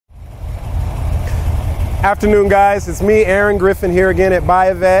Afternoon, guys. It's me, Aaron Griffin, here again at Buy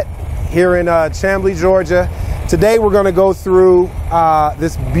a Vet here in Chamblee, Georgia. Today we're going to go through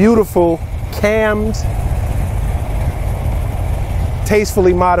this beautiful cammed,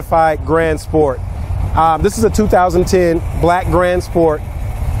 tastefully modified Grand Sport. This is a 2010 black Grand Sport,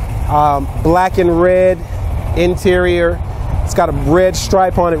 black and red interior. It's got a red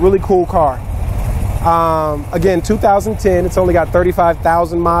stripe on it. Really cool car. Again, 2010. It's only got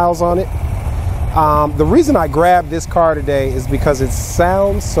 35,000 miles on it. The reason I grabbed this car today is because it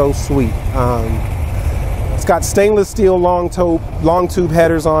sounds so sweet. It's got stainless steel long tube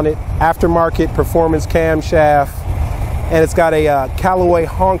headers on it, aftermarket performance camshaft, and it's got a Callaway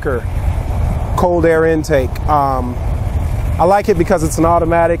Honker cold air intake. I like it because it's an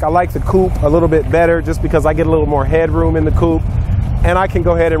automatic. I like the coupe a little bit better just because I get a little more headroom in the coupe, and I can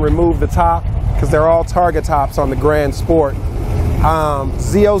go ahead and remove the top because they're all Targa tops on the Grand Sport.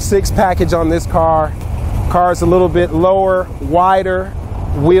 Z06 package on this car. Car is a little bit lower, wider.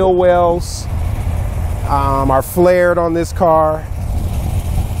 Wheel wells are flared on this car.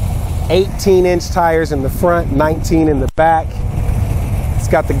 18-inch tires in the front, 19 in the back. It's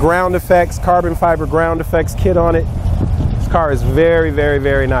got the ground effects, carbon fiber ground effects kit on it. This car is very, very,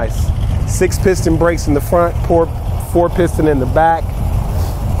 very nice. 6-piston brakes in the front, 4-piston in the back.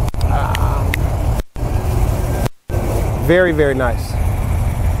 Very, very nice.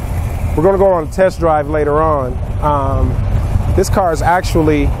 We're going to go on a test drive later on. This car is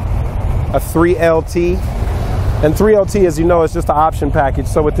actually a 3LT. And 3LT, as you know, is just an option package.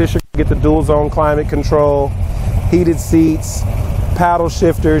 So with this, you get the dual zone climate control, heated seats, paddle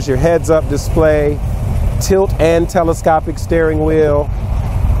shifters, your heads-up display, tilt and telescopic steering wheel,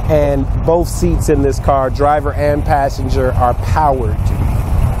 and both seats in this car, driver and passenger, are powered.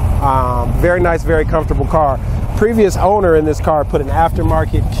 Very nice, very comfortable car. Previous owner in this car put an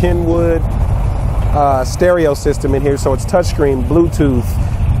aftermarket Kenwood stereo system in here, so it's touchscreen, Bluetooth,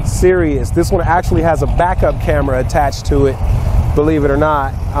 Sirius. This one actually has a backup camera attached to it, believe it or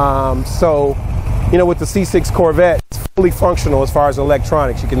not. So, you know, with the C6 Corvette, it's fully functional as far as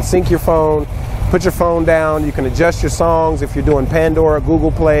electronics. You can sync your phone, put your phone down, you can adjust your songs if you're doing Pandora,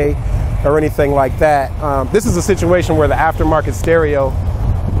 Google Play, or anything like that. This is a situation where the aftermarket stereo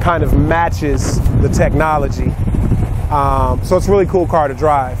kind of matches the technology. So it's a really cool car to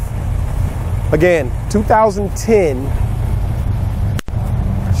drive. Again, 2010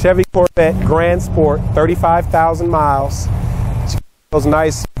 Chevy Corvette Grand Sport, 35,000 miles. Those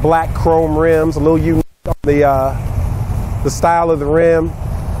nice black chrome rims, a little unique on the style of the rim.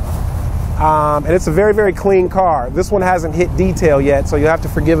 And it's a very, very clean car. This one hasn't hit detail yet, so you have to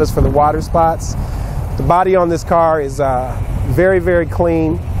forgive us for the water spots. The body on this car is very, very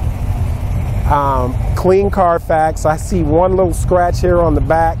clean. Clean Carfax. I see one little scratch here on the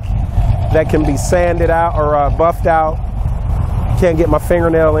back that can be sanded out or buffed out. Can't get my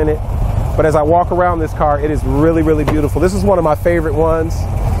fingernail in it. But as I walk around this car, it is really, really beautiful. This is one of my favorite ones.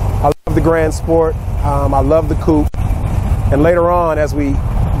 I love the Grand Sport. I love the coupe. And later on, as we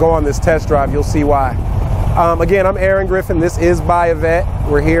go on this test drive, you'll see why. Again, I'm Aaron Griffin. This is Buy a Vet.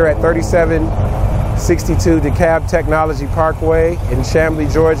 We're here at 3762 DeKalb Technology Parkway in Chamblee,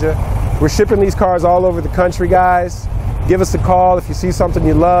 Georgia. We're shipping these cars all over the country, guys. Give us a call if you see something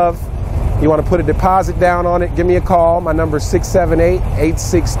you love. You want to put a deposit down on it, give me a call. My number is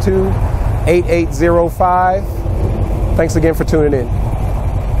 678-862-8805. Thanks again for tuning in.